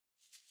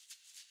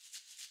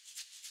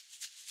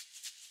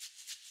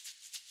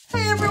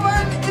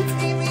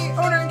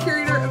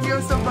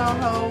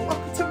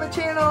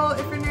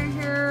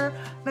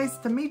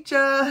to meet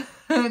you.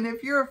 And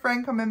if you're a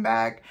friend coming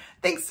back,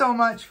 thanks so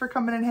much for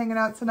coming and hanging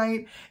out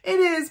tonight. It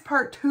is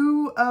part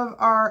 2 of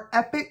our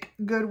epic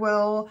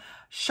Goodwill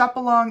shop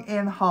along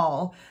and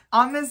haul.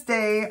 On this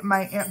day,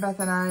 my Aunt Beth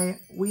and I,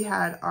 we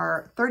had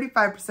our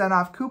 35%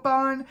 off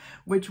coupon,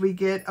 which we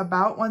get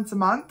about once a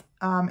month.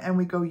 And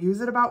we go use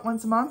it about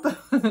once a month.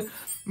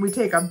 We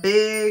take a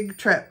big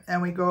trip and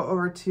we go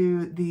over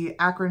to the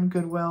Akron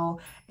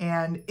Goodwill.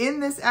 And in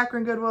this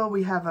Akron Goodwill,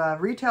 we have a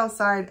retail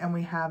side and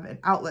we have an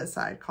outlet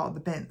side called the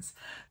bins.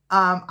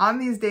 On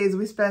these days,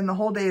 we spend the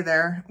whole day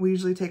there. We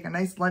usually take a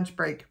nice lunch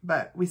break,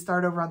 but we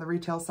start over on the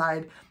retail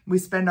side. We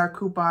spend our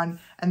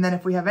coupon, and then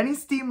if we have any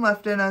steam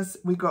left in us,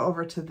 we go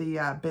over to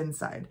the bin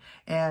side.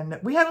 And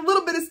we had a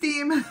little bit of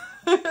steam.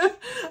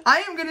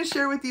 I am going to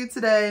share with you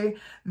today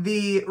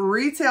the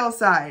retail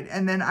side,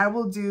 and then I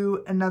will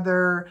do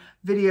another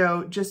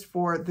video just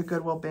for the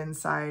Goodwill bin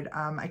side.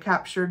 I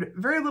captured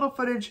very little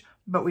footage,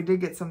 but we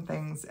did get some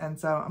things, and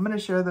so I'm going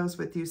to share those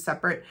with you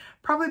separate,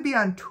 probably be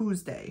on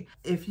Tuesday.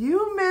 If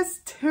you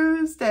missed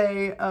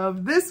Tuesday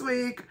of this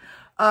week,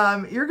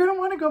 you're going to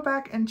want to go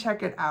back and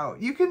check it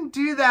out. You can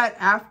do that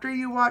after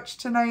you watch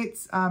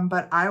tonight's,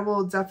 but I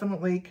will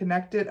definitely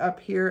connect it up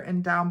here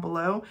and down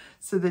below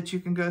so that you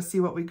can go see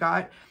what we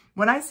got.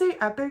 When I say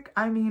epic,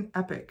 I mean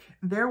epic.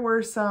 There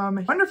were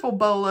some wonderful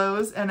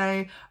bolos, and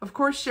I, of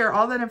course, share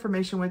all that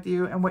information with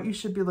you and what you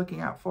should be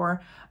looking out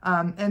for.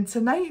 And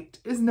tonight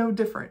is no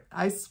different.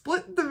 I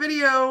split the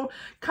video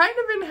kind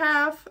of in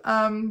half.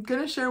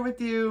 Gonna share with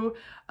you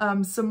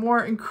some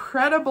more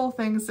incredible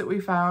things that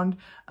we found.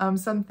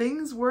 Some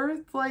things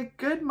worth like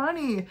good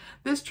money.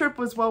 This trip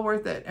was well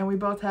worth it, and we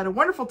both had a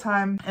wonderful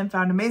time and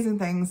found amazing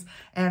things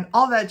and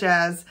all that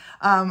jazz.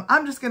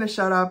 I'm just gonna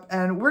shut up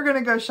and we're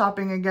gonna go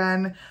shopping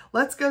again.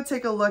 Let's go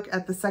take a look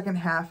at the second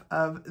half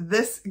of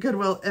this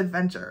Goodwill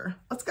adventure.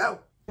 Let's go.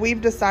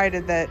 We've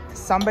decided that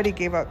somebody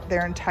gave up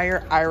their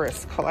entire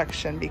iris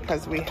collection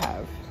because we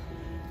have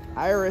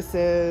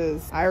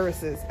irises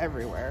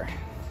everywhere.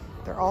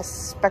 They're all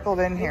speckled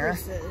in here.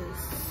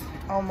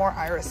 Oh, more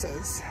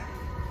irises.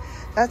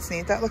 That's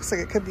neat. That looks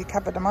like it could be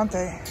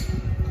Capodimonte.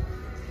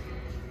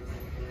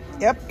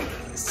 Yep,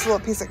 it's a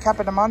little piece of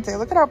Capodimonte.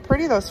 Look at how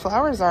pretty those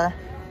flowers are.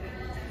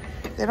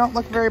 They don't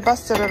look very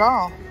busted at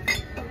all.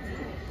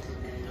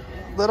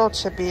 Little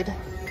chippied.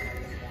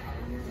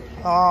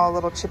 Oh, a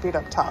little chippied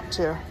up top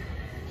too.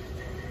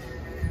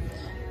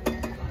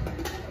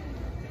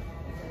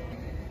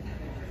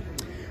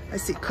 I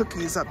see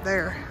cookies up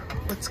there.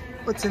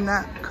 What's in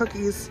that?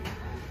 Cookies.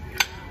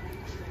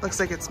 Looks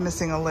like it's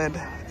missing a lid.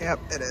 Yep,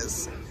 it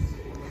is.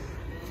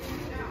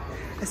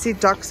 I see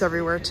ducks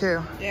everywhere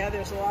too. Yeah,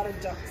 there's a lot of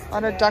ducks today. A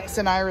lot of ducks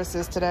and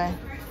irises today.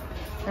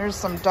 There's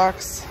some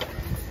ducks.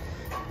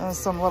 There's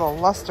some little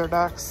luster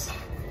ducks.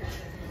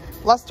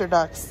 Luster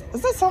Ducks.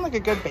 Does that sound like a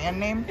good band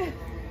name?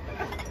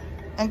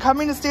 And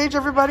coming to stage,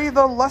 everybody,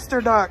 the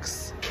Luster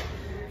Ducks.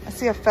 I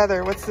see a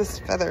feather. What's this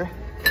feather?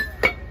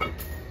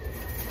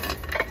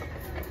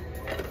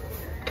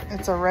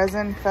 It's a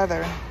resin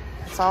feather.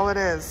 That's all it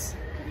is.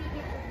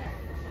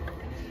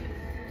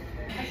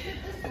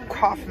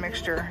 Cough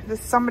mixture.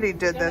 Somebody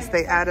did this.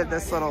 They added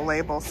this little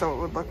label so it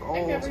would look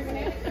old.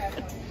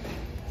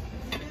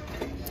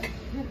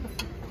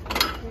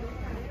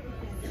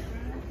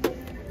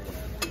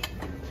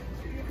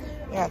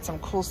 Got some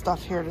cool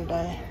stuff here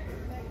today.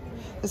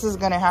 This is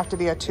gonna have to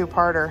be a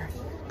two-parter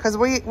because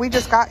we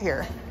just got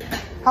here.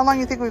 How long do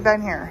you think we've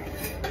been here?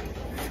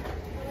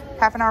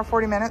 Half an hour,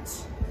 40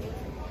 minutes?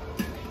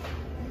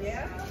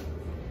 Yeah.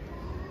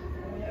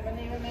 We haven't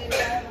even made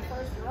it out of the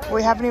first row.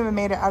 We haven't even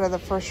made it out of the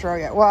first row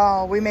yet.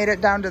 Well, we made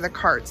it down to the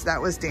carts.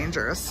 That was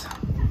dangerous.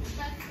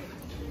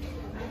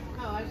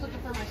 Oh, I was looking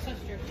for my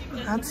sister.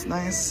 That's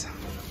nice.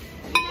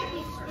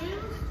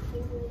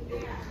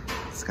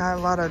 It's got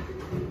a lot of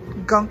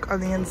gunk on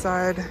the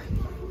inside.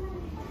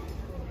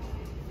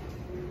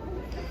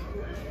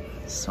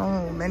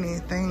 So many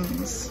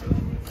things.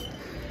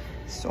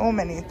 So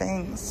many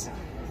things.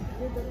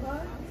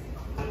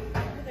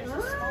 There's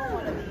a small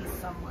one of these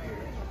somewhere.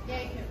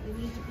 They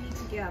need to be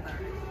together.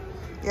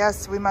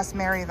 Yes, we must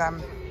marry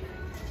them.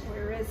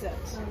 Where is it?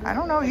 I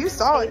don't know. You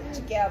saw it.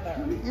 Together.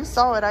 You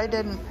saw it. I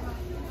didn't.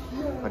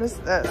 What is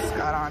this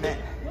got on it?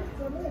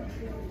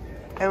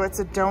 Oh, it's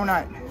a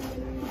donut.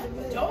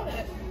 A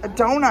donut? A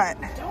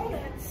donut.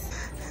 Donuts.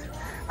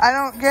 I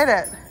don't get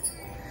it.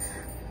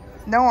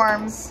 No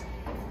arms.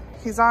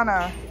 He's on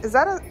a,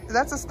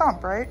 that's a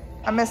stump, right?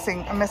 I'm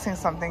missing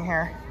something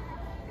here.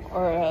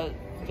 Or a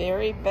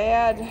very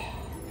bad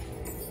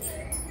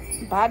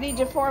body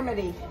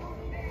deformity.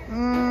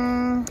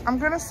 I'm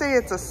gonna say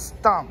it's a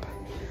stump.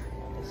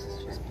 This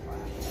is just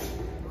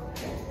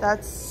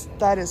black.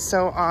 That is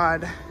so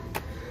odd.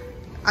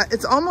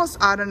 It's almost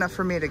odd enough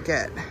for me to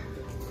get.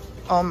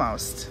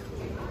 Almost.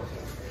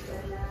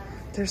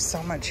 There's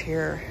so much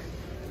here.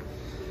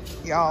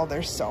 Y'all,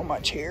 there's so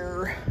much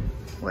here.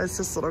 What is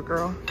this little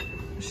girl?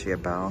 Is she a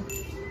belle?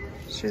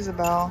 She's a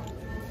belle.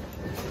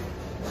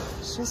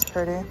 She's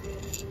pretty.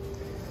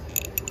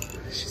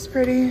 She's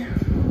pretty.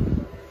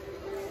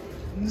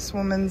 This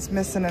woman's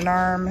missing an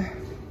arm.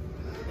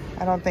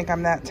 I don't think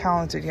I'm that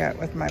talented yet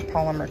with my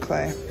polymer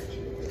clay.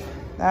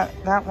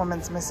 That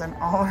woman's missing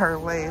all her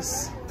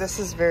lace. This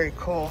is very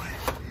cool.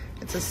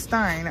 It's a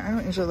stein. I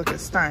don't usually look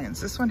at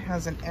steins. This one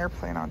has an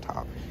airplane on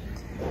top.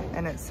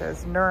 And it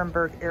says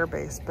Nuremberg Air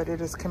Base, but it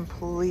is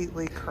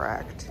completely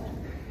cracked.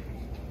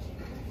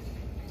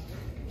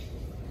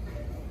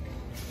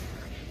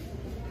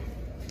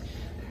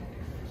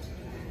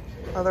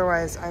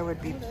 Otherwise, I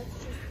would be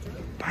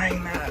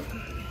buying that.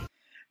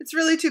 It's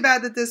really too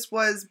bad that this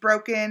was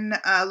broken.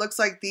 Looks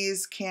like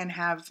these can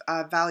have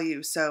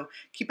value, so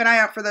keep an eye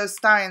out for those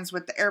steins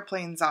with the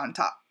airplanes on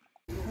top.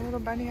 A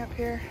little bunny up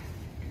here.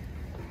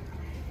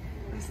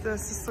 What is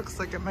this? This looks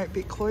like it might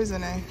be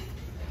cloisonne.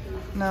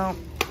 No,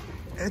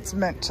 it's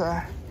meant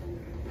to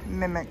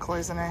mimic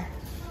cloisonne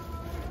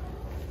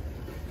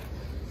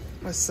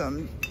with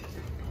some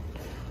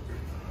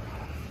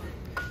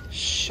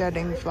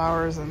shedding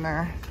flowers in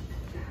there.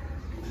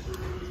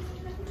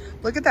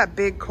 Look at that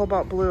big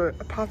cobalt blue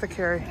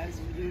apothecary. That's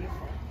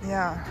beautiful.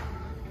 Yeah.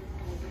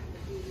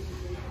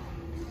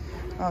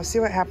 Oh, see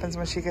what happens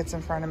when she gets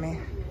in front of me.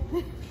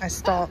 I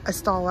stall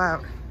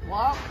out.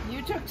 Well,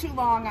 you took too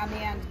long on the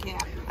end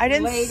cap. I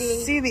didn't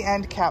see the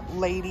end cap,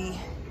 lady.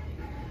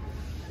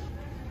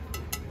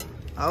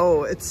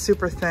 Oh, it's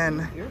super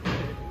thin.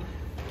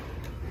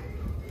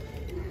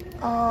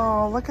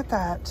 Oh, look at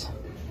that.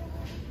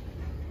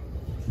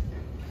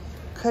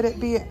 Could it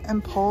be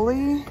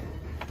Empoli?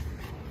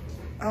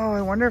 Oh,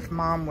 I wonder if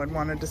Mom would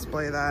want to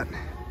display that.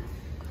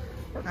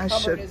 I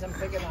should. Isn't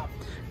big enough.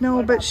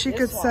 No, but she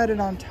could set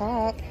it on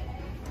top.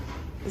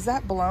 Is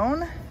that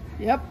blown?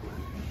 Yep.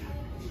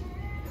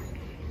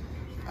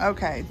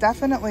 Okay,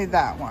 definitely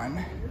that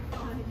one.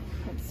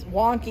 It's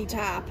wonky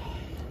top.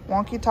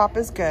 Wonky top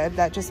is good.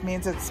 That just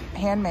means it's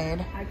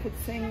handmade. I could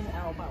sing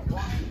now about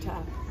wonky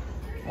top.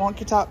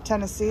 Wonky top,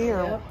 Tennessee,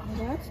 or? Yep. Oh,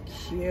 that's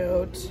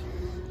cute.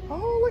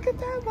 Oh, look at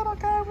that little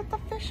guy with the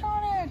fish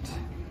on it.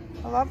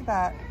 I love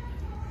that.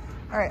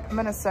 All right, I'm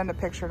gonna send a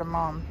picture to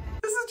Mom.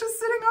 This is just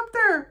sitting up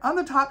there on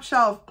the top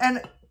shelf.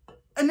 And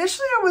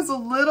initially I was a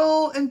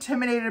little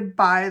intimidated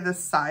by the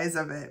size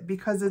of it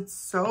because it's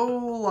so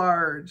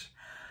large.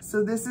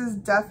 So this is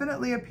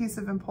definitely a piece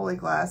of Empoli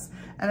glass.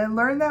 And I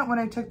learned that when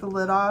I took the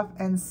lid off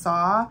and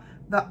saw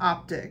the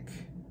optic.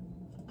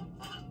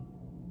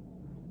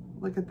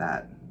 Look at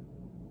that.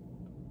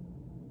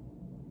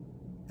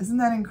 Isn't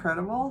that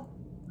incredible?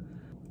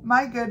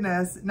 My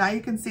goodness, now you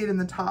can see it in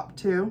the top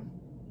too.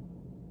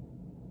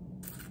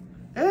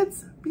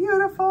 It's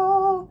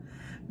beautiful.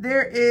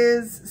 There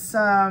is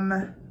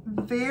some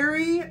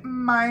very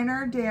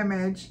minor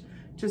damage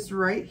just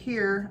right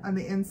here on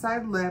the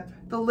inside lip.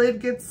 The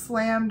lid gets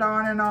slammed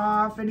on and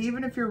off, and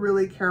even if you're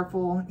really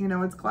careful, you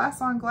know, it's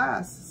glass on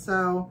glass,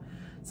 so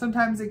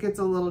sometimes it gets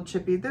a little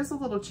chippy. There's a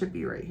little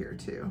chippy right here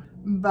too,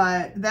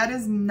 but that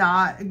is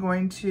not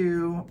going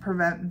to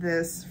prevent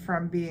this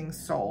from being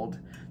sold.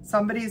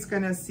 Somebody's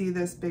gonna see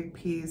this big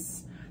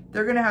piece.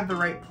 They're gonna have the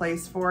right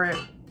place for it.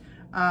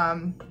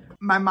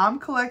 My mom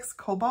collects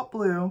cobalt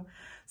blue,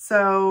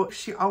 so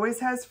she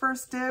always has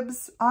first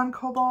dibs on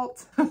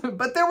cobalt,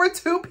 but there were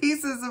 2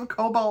 pieces of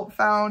cobalt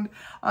found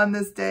on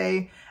this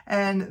day,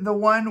 and the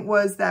one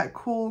was that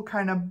cool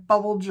kind of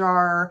bubble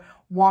jar,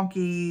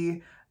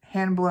 wonky,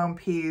 hand-blown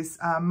piece.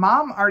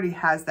 Mom already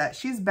has that.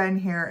 She's been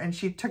here and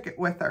she took it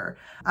with her.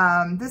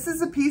 This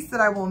is a piece that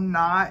I will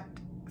not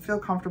feel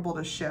comfortable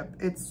to ship.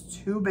 It's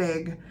too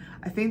big.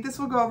 I think this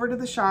will go over to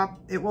the shop.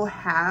 It will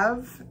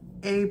have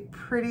a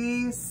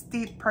pretty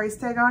steep price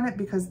tag on it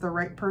because the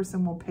right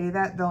person will pay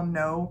that. They'll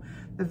know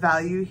the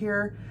value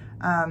here.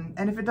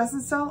 And if it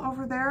doesn't sell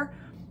over there,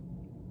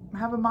 I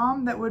have a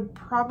mom that would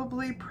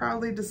probably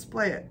proudly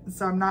display it.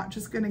 So I'm not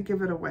just gonna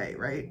give it away,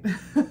 right?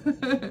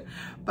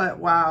 But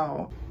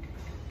wow.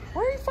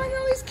 Where are you finding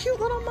all these cute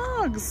little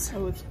mugs?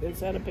 Oh, is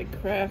that a big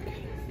crack?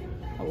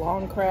 A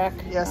long crack?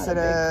 Yes, it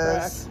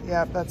is.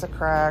 Yep, that's a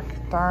crack.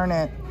 Darn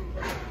it.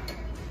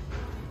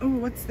 Ooh,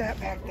 what's that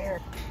back there?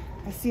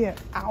 I see an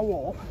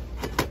owl.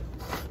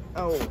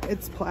 Oh,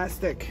 it's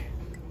plastic.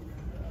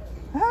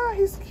 Ah,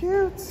 he's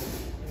cute. Is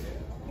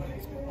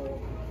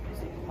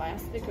it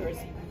plastic or is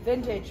it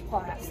vintage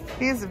plastic?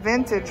 He's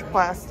vintage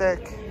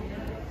plastic.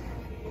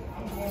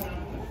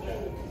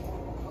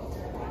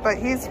 But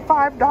he's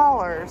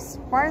 $5.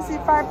 Why is he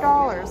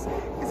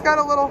 $5? He's got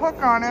a little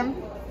hook on him.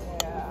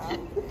 Yeah.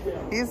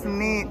 He's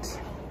neat.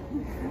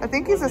 I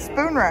think he's a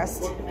spoon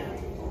rest.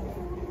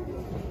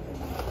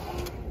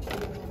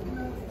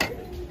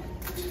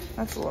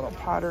 That's a little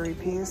pottery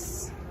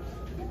piece.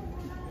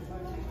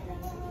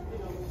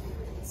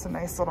 It's a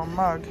nice little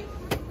mug.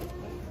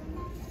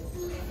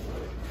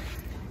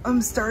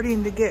 I'm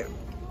starting to get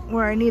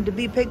where I need to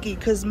be picky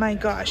because my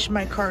gosh,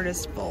 my cart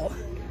is full.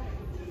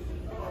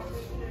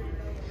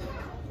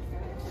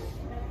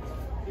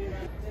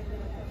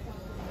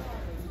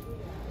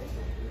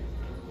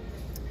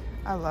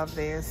 I love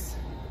these.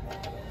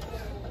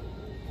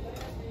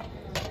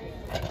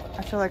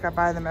 I feel like I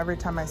buy them every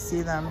time I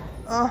see them.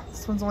 Oh,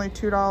 this one's only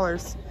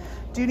 $2.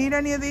 Do you need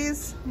any of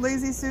these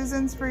Lazy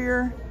Susans for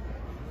your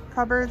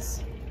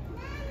cupboards.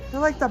 They're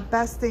like the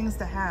best things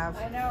to have.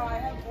 I know, I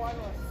have one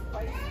with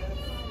spices.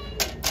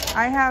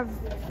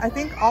 I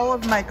think all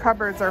of my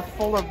cupboards are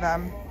full of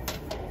them.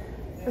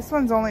 This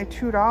one's only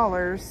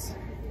 $2.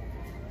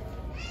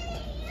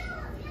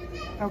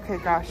 Okay,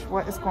 gosh,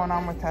 what is going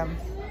on with him?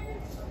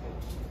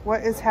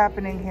 What is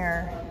happening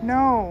here?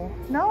 No,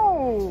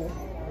 no.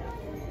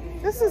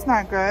 This is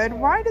not good.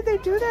 Why did they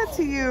do that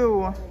to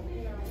you?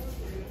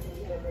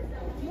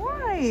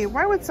 Why?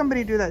 Why would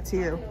somebody do that to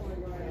you?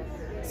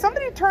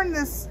 Somebody turned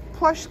this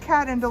plush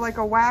cat into like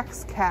a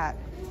wax cat.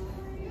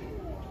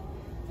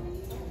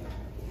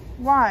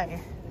 Why?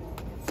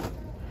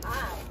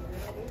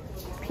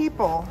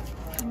 People,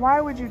 why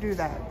would you do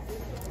that?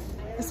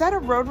 Is that a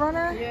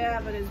Roadrunner?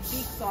 Yeah, but his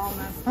beak's all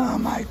messed up. Oh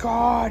my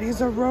God,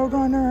 he's a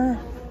Roadrunner.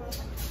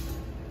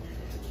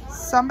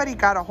 Somebody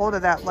got a hold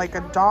of that like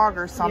a dog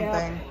or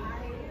something.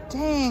 Yep.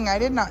 Dang, I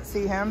did not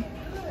see him.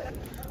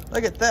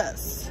 Look at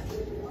this.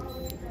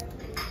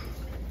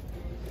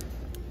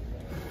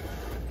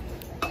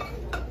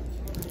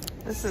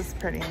 This is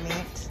pretty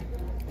neat.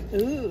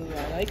 Ooh,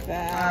 I like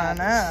that.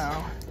 I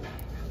know.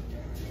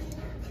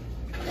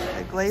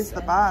 They glazed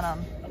the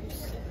bottom.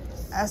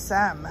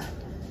 SM.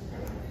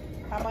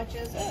 How much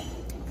is it?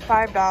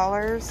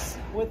 $5.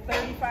 With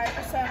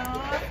 35%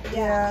 off?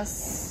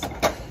 Yes.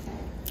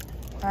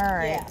 All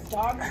right. Yeah,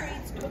 dog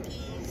treats,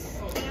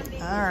 cookies,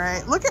 candy. All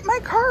right. Look at my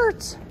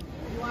cart.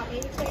 You want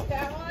me to take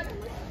that one?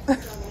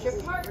 Is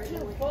your cart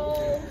too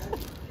full?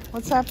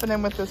 What's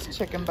happening with this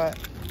chicken butt?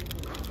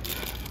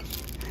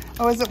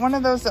 Oh, is it one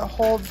of those that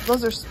holds?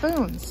 Those are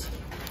spoons.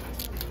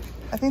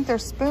 I think they're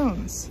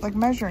spoons, like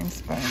measuring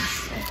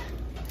spoons.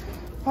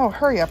 Oh,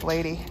 hurry up,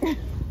 lady.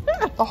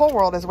 The whole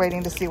world is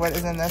waiting to see what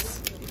is in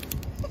this.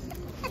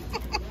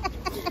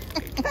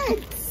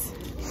 Thanks.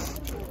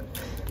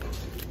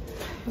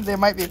 They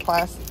might be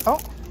plastic. Oh,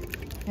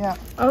 yeah.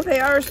 Oh,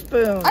 they are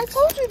spoons. I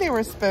told you they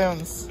were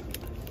spoons.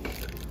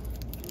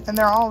 And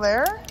they're all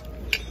there?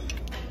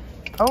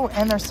 Oh,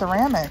 and they're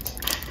ceramic.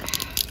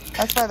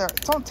 That's why they're,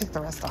 don't take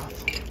the rest off.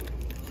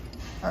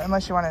 Or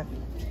unless you want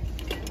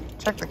to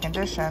check the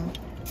condition.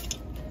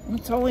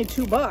 It's only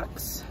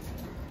 $2.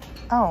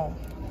 Oh.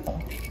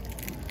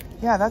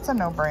 Yeah, that's a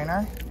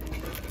no-brainer.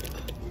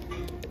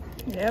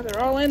 Yeah,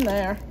 they're all in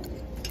there.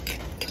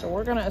 So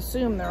we're gonna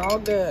assume they're all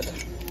good.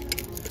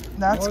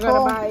 That's cool. We're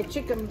gonna buy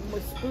chicken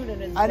with spoon in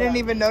his butt. I didn't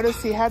even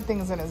notice he had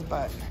things in his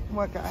butt.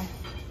 What guy?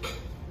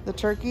 The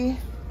turkey?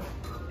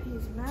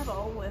 He's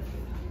metal with...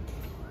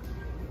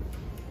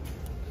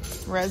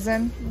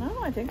 Resin?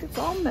 No, I think it's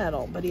all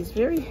metal, but he's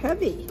very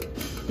heavy.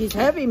 He's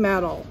heavy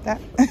metal.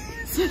 That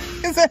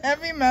is a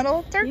heavy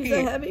metal turkey. He's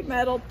a heavy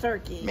metal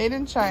turkey. Made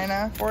in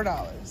China,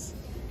 $4.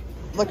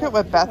 Look at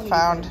what Beth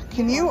found.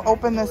 Can you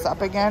open this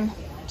up again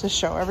to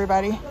show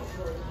everybody?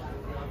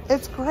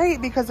 It's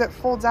great because it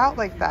folds out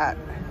like that.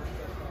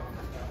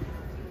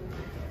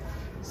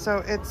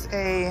 So it's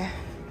a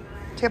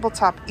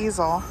tabletop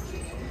easel,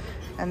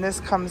 and this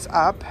comes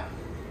up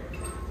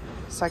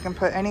so I can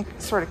put any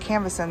sort of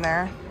canvas in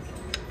there,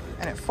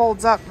 and it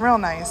folds up real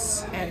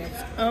nice. And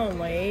it's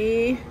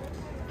only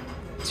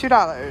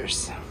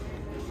 $2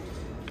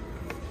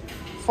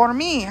 for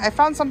me. I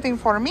found something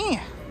for me.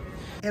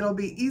 It'll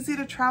be easy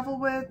to travel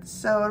with,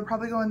 so it'll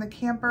probably go in the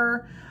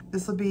camper.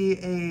 This will be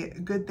a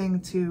good thing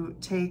to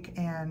take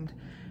and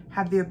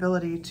have the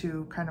ability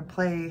to kind of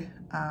play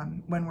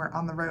when we're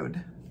on the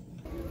road.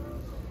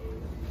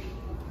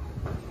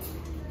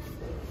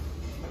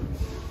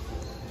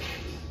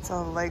 It's a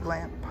leg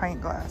lamp pint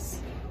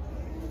glass.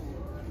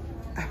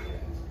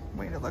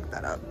 Way to look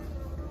that up.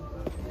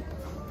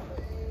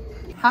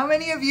 How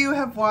many of you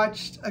have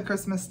watched A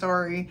Christmas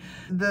Story?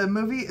 The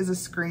movie is a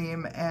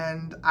scream,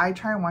 and I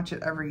try and watch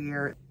it every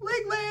year.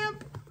 Leg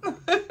lamp!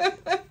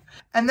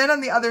 And then on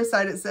the other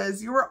side it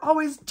says, you were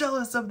always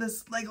jealous of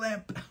this leg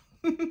lamp.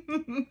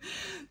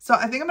 So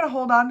I think I'm gonna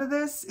hold on to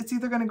this. It's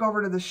either gonna go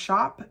over to the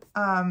shop,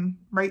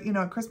 right, you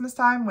know, at Christmas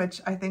time, which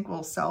I think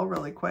will sell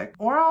really quick,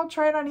 or I'll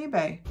try it on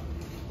eBay.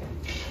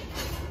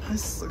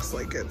 This looks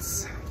like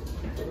it's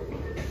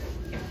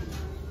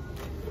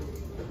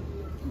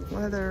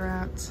leather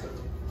wrapped.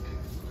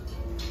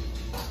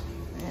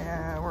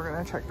 Yeah, we're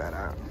gonna check that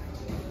out.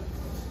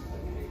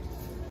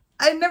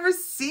 I've never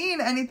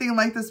seen anything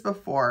like this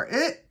before.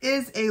 It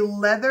is a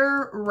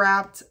leather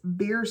wrapped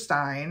beer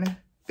stein,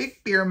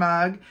 big beer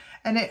mug,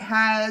 and it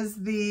has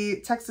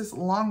the Texas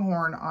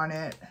Longhorn on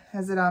it.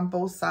 Has it on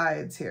both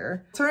sides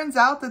here. Turns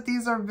out that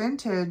these are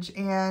vintage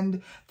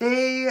and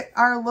they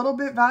are a little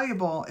bit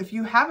valuable. If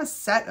you have a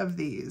set of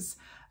these,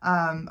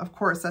 of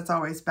course, that's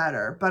always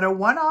better. But a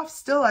one-off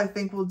still, I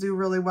think, will do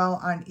really well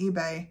on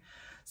eBay.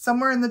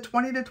 Somewhere in the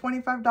 $20 to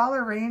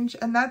 $25 range.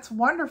 And that's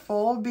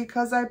wonderful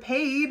because I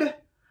paid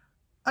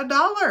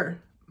 $1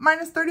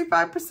 minus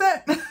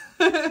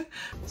 35%.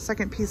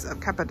 Second piece of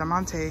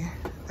Capodimonte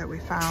that we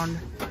found.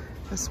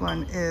 This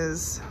one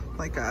is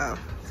like a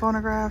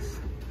phonograph.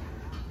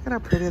 Look at how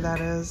pretty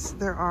that is.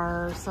 There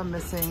are some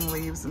missing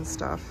leaves and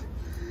stuff,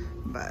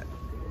 but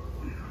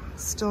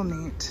still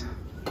neat.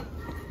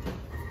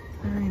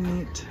 Very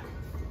neat.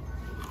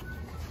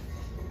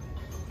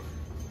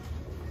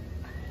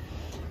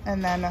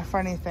 And then a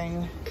funny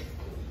thing,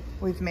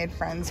 we've made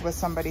friends with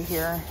somebody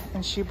here,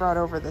 and she brought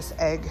over this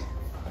egg,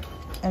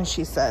 and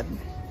she said,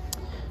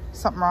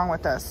 something wrong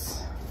with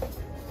this.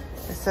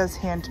 It says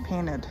hand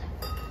painted.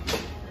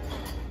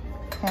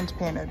 Hand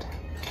painted.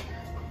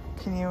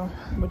 Can you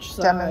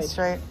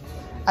demonstrate?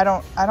 I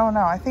don't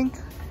know. I think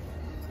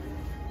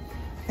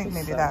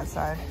maybe that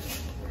side.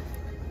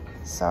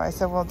 So I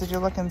said, well, did you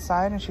look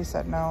inside? And she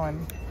said no.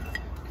 And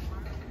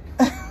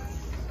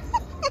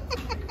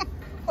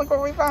look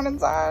what we found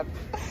inside.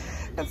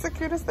 It's the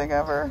cutest thing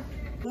ever.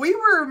 We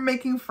were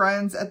making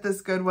friends at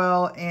this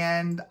Goodwill,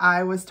 and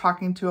I was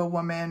talking to a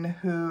woman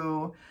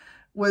who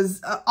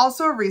was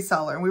also a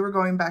reseller, and we were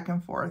going back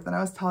and forth, and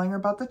I was telling her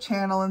about the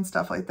channel and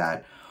stuff like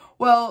that.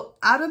 Well,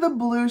 out of the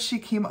blue, she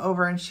came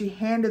over and she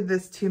handed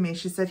this to me.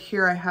 She said,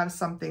 here, I have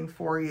something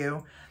for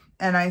you.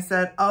 And I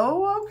said,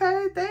 oh,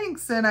 okay,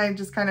 thanks. And I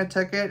just kind of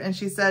took it, and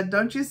she said,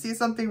 don't you see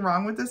something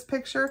wrong with this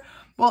picture?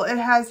 Well, it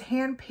has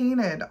hand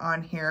painted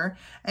on here,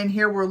 and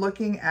here we're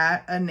looking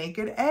at a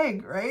naked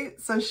egg, right?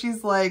 So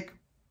she's like,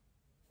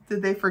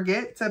 did they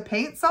forget to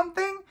paint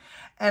something?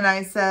 And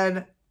I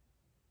said,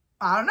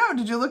 I don't know,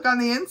 did you look on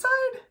the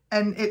inside?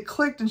 And it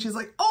clicked, and she's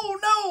like, oh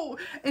no.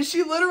 And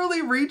she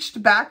literally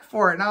reached back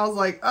for it. And I was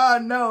like, oh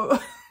no,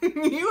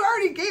 you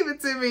already gave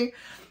it to me.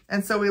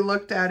 And so we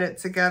looked at it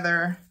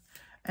together,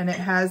 and it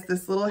has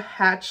this little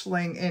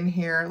hatchling in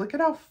here. Look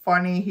at how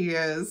funny he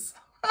is.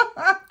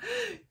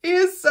 He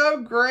is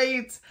so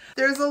great.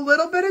 There's a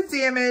little bit of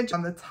damage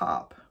on the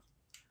top,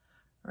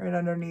 right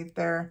underneath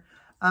there.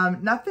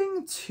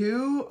 Nothing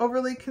too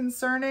overly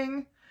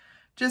concerning.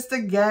 Just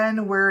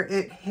again, where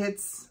it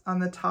hits on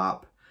the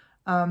top.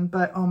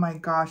 But oh my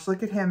gosh,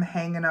 look at him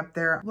hanging up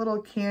there.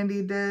 Little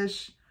candy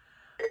dish.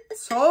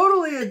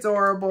 Totally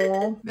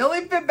adorable. They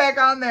only fit back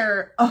on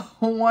there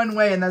one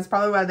way, and that's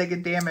probably why they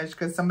get damaged,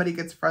 because somebody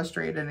gets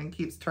frustrated and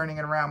keeps turning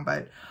it around.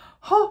 But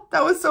oh,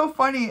 that was so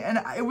funny.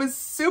 And it was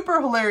super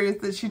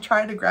hilarious that she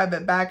tried to grab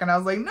it back, and I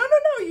was like, no,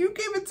 you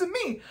gave it to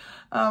me.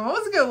 I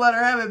wasn't gonna let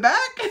her have it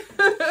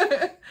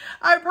back.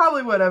 I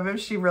probably would have if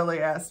she really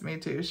asked me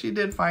to. She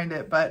did find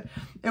it, but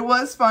it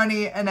was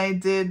funny, and I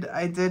did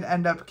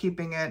end up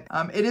keeping it.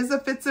 It is a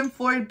Fitz and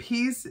Floyd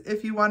piece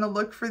if you want to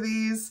look for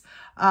these.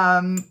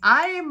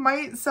 I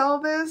might sell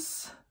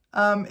this.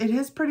 It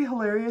is pretty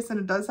hilarious, and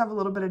it does have a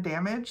little bit of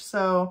damage,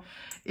 so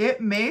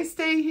it may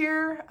stay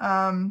here.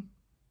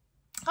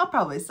 I'll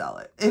probably sell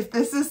it. If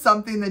this is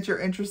something that you're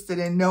interested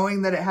in,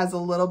 knowing that it has a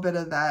little bit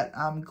of that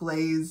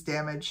glaze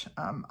damage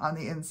on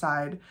the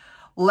inside,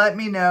 let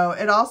me know.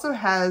 It also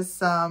has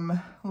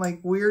some like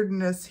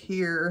weirdness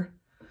here.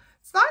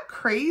 It's not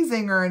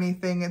crazing or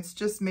anything. It's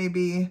just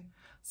maybe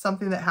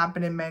something that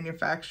happened in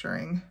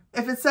manufacturing.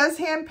 If it says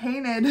hand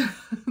painted,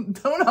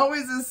 don't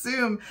always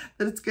assume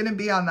that it's gonna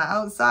be on the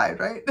outside,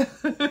 right?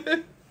 Look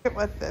at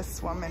what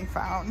this woman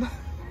found.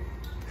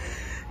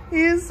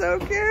 He is so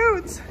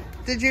cute.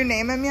 Did you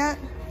name him yet?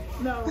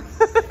 No.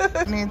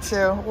 Me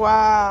too.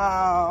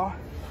 Wow.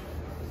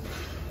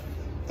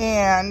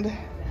 And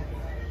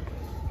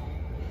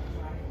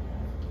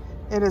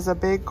it is a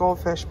big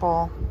goldfish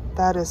bowl.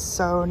 That is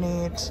so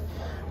neat.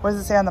 What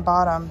does it say on the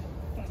bottom?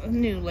 A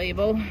new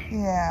label.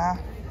 Yeah.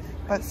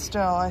 But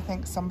still, I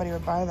think somebody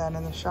would buy that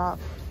in the shop.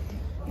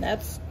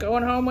 That's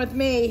going home with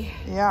me.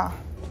 Yeah.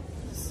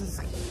 This is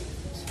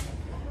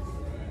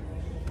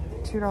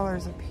cute.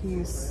 $2 a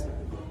piece.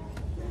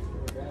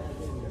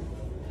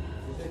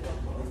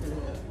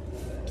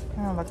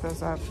 I'll look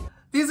those up.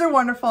 These are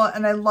wonderful,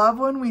 and I love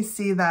when we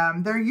see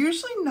them. They're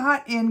usually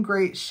not in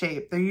great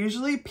shape. They're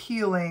usually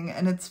peeling,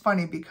 and it's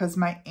funny because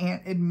my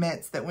aunt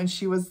admits that when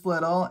she was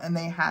little and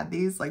they had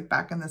these, like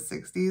back in the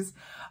 60s,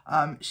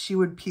 she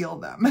would peel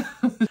them.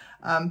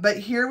 But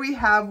here we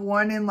have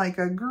one in like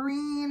a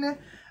green,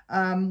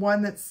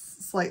 one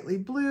that's slightly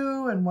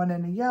blue, and one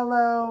in a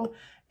yellow.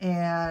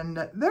 And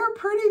they're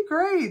pretty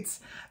great.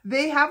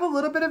 They have a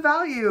little bit of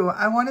value.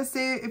 I want to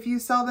say if you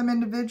sell them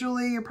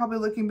individually, you're probably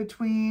looking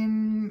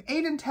between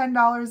 $8 and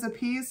 $10 a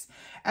piece.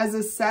 As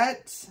a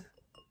set,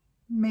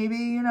 maybe,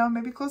 you know,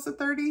 maybe close to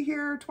 30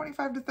 here,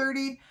 25 to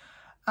 30.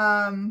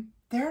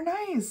 They're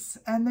nice,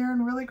 and they're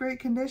in really great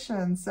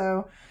condition.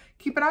 So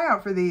keep an eye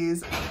out for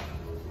these.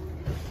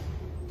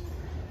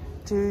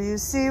 Do you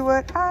see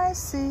what I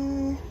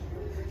see?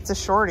 It's a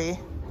shorty.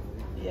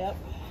 Yep.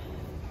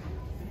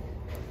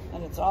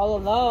 And it's all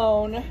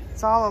alone.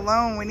 It's all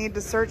alone. We need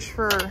to search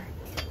for...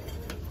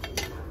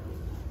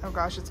 Oh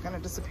gosh, it's gonna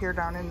disappear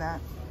down in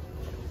that.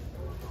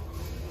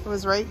 It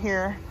was right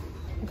here.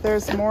 If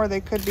there's more,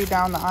 they could be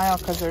down the aisle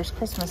because there's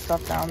Christmas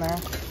stuff down there.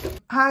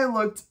 I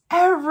looked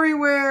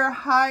everywhere,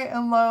 high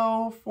and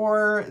low,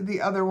 for the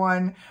other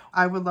one.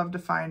 I would love to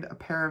find a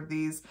pair of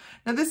these.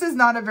 Now this is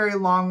not a very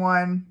long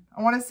one.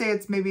 I want to say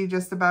it's maybe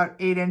just about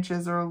 8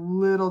 inches or a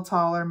little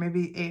taller,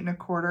 maybe 8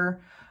 1/4.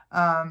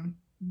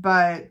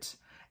 But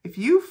if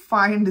you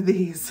find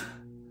these,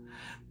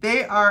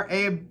 they are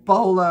a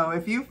bolo.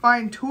 If you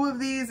find 2 of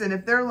these, and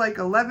if they're like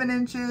 11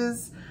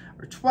 inches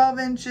or 12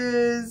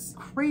 inches,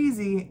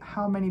 crazy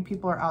how many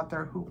people are out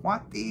there who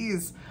want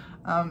these.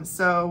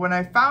 So when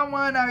I found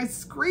one, I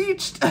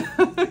screeched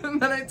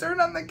and then I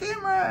turned on the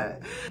camera.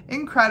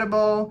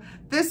 Incredible.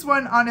 This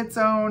one on its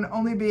own,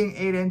 only being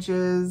 8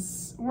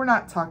 inches. We're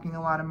not talking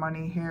a lot of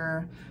money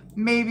here.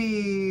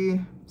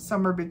 Maybe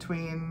somewhere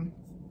between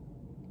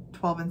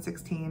 12 and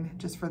 16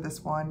 just for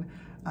this one,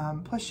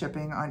 plus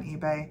shipping on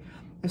eBay.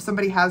 If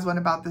somebody has one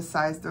about this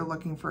size, they're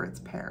looking for its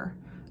pair.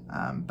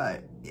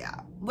 But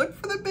yeah, look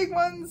for the big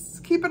ones.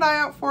 Keep an eye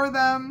out for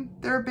them.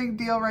 They're a big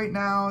deal right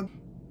now.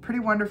 Pretty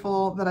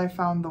wonderful that I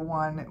found the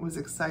one. It was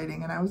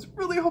exciting and I was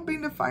really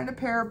hoping to find a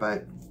pair,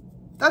 but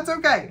that's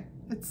okay.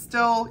 It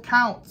still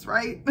counts,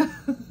 right?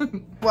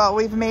 Well,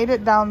 we've made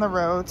it down the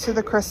road to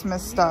the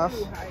Christmas stuff.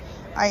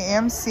 I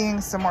am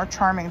seeing some more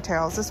Charming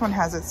Tales. This one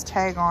has its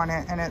tag on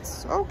it and it's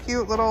so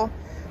cute, little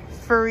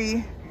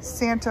furry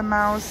Santa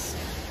mouse.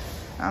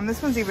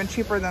 This one's even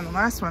cheaper than the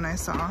last one I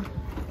saw.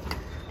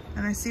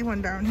 And I see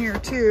one down here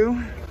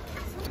too.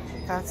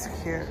 That's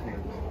cute.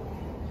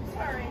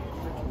 Sorry,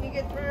 can you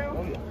get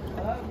through?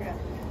 Okay.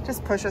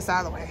 Just push us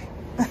out of the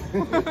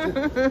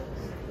way.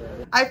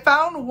 I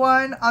found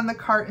one on the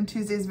cart in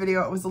Tuesday's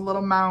video. It was a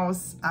little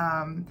mouse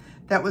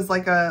that was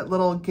like a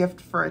little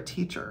gift for a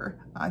teacher.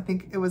 I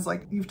think it was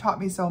like, "You've taught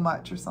me so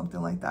much," or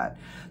something like that.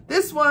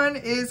 This one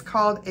is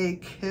called a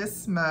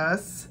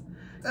Kissmas.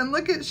 And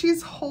look at,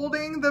 she's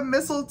holding the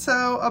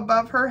mistletoe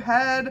above her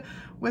head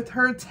with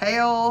her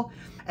tail.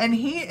 And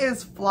he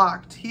is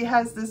flocked. He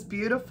has this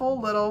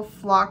beautiful little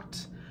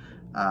flocked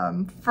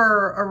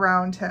fur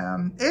around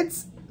him.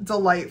 It's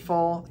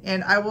delightful.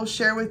 And I will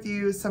share with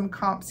you some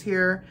comps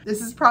here.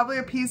 This is probably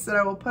a piece that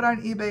I will put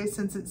on eBay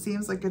since it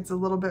seems like it's a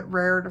little bit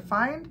rare to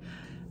find.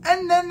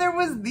 And then there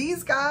was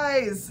these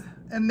guys,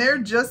 and they're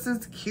just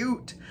as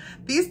cute.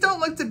 These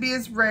don't look to be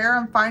as rare.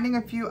 I'm finding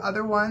a few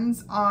other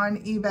ones on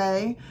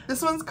eBay.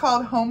 This one's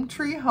called Home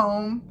Tree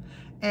Home,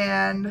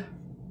 and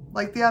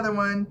like the other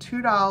one,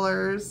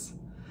 $2.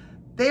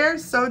 They're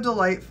so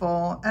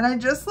delightful, and I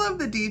just love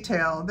the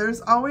detail.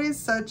 There's always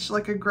such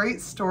like a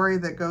great story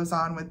that goes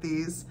on with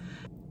these.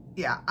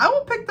 Yeah, I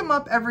will pick them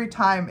up every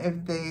time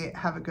if they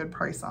have a good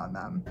price on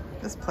them.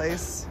 This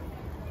place,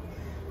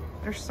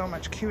 there's so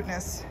much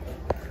cuteness.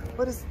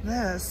 What is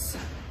this?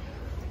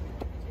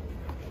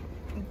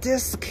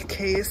 Disc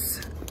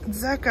case.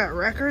 Does that got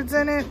records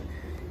in it?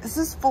 Is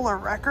this full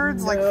of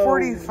records? No, like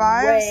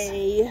 45s?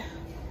 Way.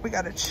 We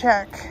gotta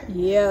check.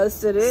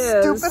 Yes, it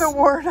is. Stupid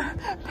award.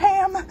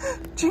 Pam.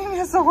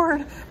 Genius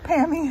award.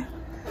 Pammy.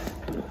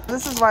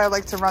 This is why I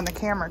like to run the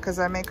camera, because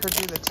I make her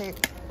do the tape.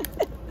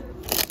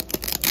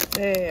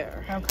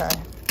 There. Okay.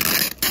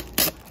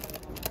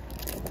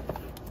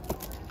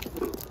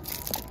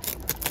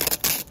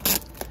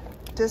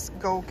 Disc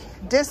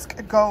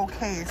go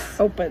case.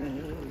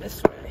 Open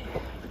this way.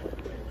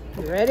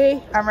 You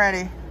ready? I'm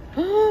ready.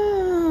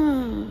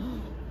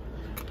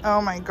 Oh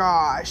my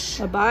gosh.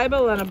 A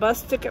Bible and a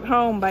Bus Ticket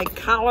Home by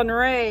Colin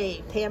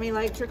Ray. Pammy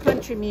likes her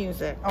country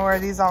music. Oh, are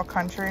these all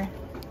country?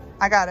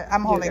 I got it.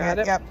 I'm holding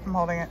it. Yep, I'm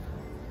holding it.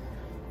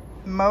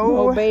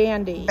 Mo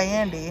Bandy.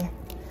 Bandy.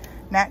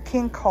 Nat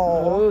King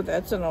Cole. Oh,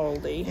 that's an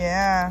oldie.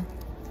 Yeah.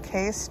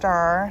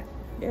 K-Star.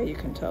 Yeah, you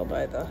can tell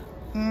by the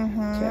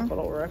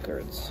Capitol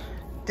Records.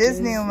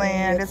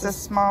 Disneyland. It's a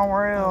small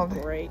world.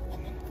 Oh, great.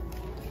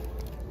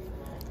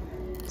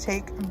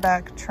 Take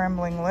Back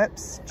Trembling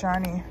Lips.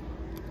 Johnny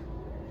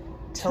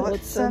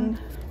Tillotson.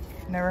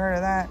 Never heard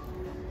of that.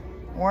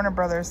 Warner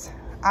Brothers.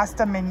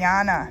 Hasta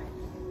Mañana.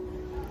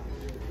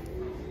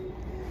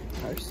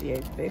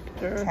 RCA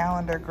Victor.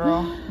 Calendar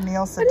Girl.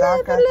 Neil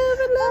Sedaka.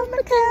 I'm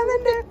a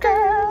calendar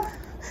girl.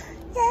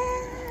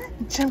 Yeah.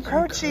 Jim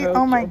Croce.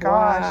 Oh my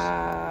gosh.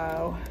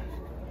 Wow.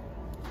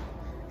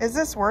 Is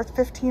this worth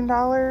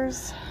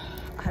 $15?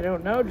 I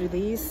don't know. Do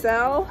these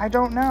sell? I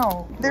don't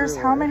know. There's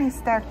how many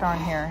stacked on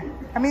here?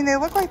 I mean, they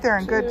look like they're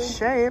in good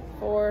shape.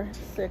 4,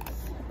 6,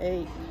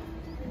 8.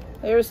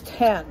 There's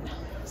 10.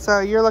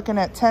 So you're looking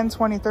at 10,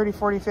 20, 30,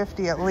 40,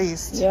 50 at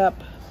least.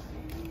 Yep.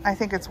 I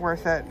think it's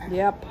worth it.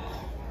 Yep.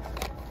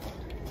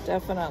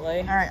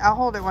 Definitely. All right, I'll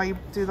hold it while you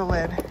do the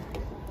lid.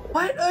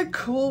 What a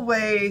cool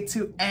way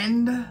to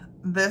end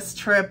this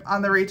trip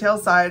on the retail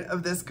side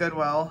of this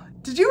Goodwill.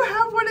 Did you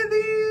have one of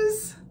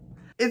these?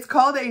 It's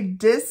called a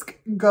disc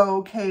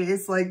go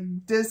case,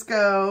 like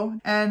disco.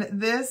 And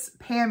this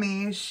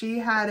Pammy, she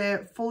had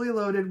it fully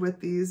loaded with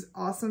these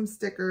awesome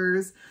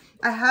stickers.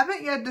 I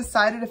haven't yet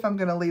decided if I'm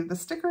gonna leave the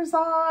stickers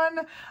on.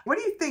 What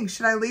do you think?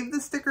 Should I leave the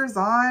stickers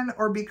on,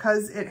 or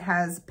because it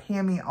has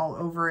Pammy all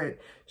over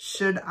it,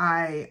 should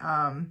I,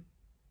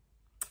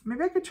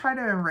 maybe I could try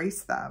to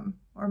erase them,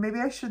 or maybe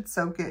I should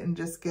soak it and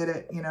just get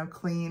it, you know,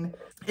 clean.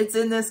 It's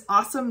in this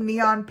awesome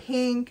neon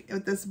pink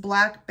with this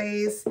black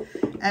base.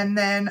 And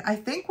then I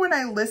think when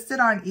I list it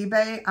on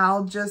eBay,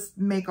 I'll just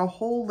make a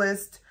whole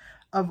list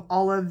of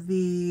all of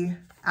the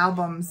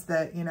albums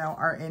that, you know,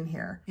 are in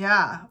here.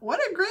 Yeah, what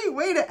a great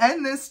way to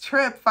end this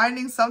trip,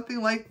 finding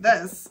something like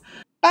this.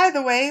 By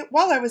the way,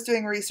 while I was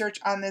doing research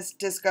on this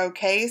disco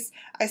case,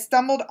 I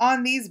stumbled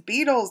on these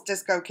Beatles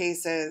disco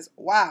cases.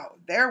 Wow,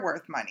 they're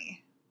worth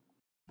money.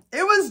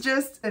 it was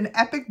just an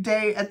epic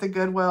day at the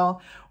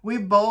Goodwill. We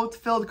both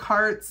filled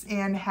carts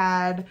and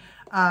had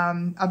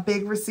a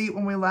big receipt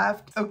when we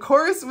left. Of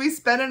course, we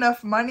spent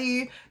enough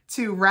money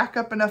to rack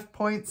up enough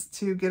points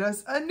to get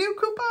us a new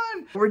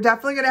coupon. We're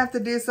definitely gonna have to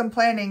do some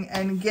planning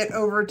and get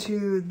over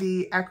to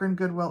the Akron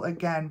Goodwill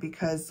again,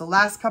 because the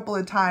last couple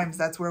of times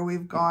that's where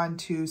we've gone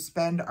to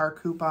spend our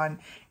coupon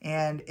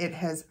and it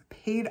has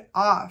paid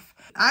off.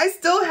 I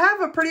still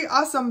have a pretty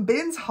awesome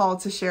bins haul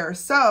to share,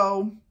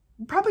 so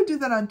we'll probably do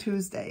that on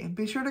Tuesday.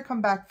 Be sure to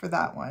come back for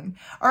that one.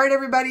 All right,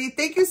 everybody.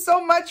 Thank you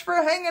so much for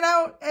hanging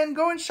out and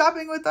going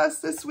shopping with us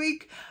this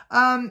week.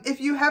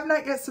 If you have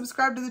not yet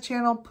subscribed to the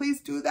channel,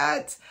 please do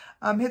that.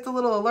 Hit the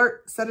little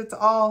alert, set it to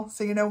all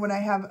so you know when I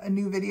have a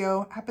new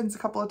video. It happens a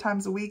couple of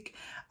times a week.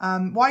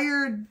 While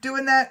you're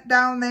doing that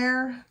down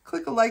there,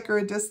 click a like or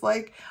a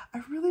dislike.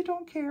 I really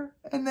don't care.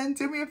 And then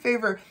do me a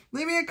favor,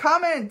 leave me a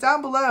comment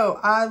down below.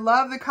 I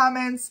love the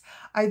comments.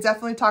 I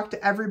definitely talk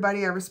to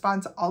everybody. I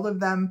respond to all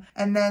of them.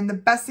 And then the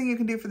best thing you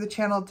can do for the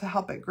channel to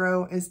help it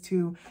grow is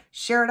to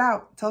share it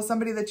out. Tell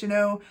somebody that you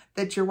know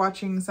that you're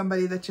watching,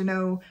 somebody that you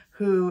know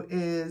who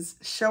is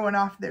showing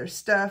off their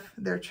stuff,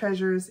 their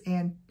treasures,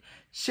 and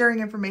sharing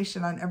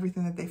information on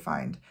everything that they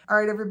find. All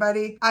right,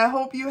 everybody. I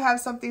hope you have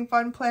something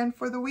fun planned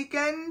for the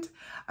weekend.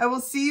 I will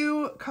see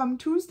you come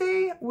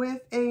Tuesday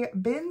with a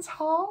bins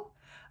haul,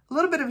 a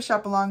little bit of a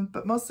shop along,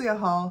 but mostly a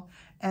haul.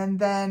 And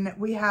then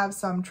we have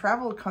some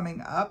travel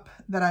coming up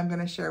that I'm going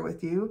to share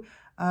with you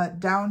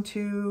down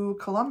to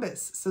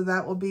Columbus. So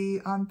that will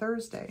be on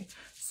Thursday.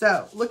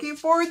 So looking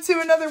forward to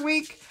another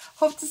week.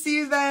 Hope to see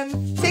you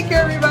then. Take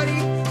care, everybody.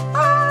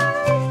 Bye.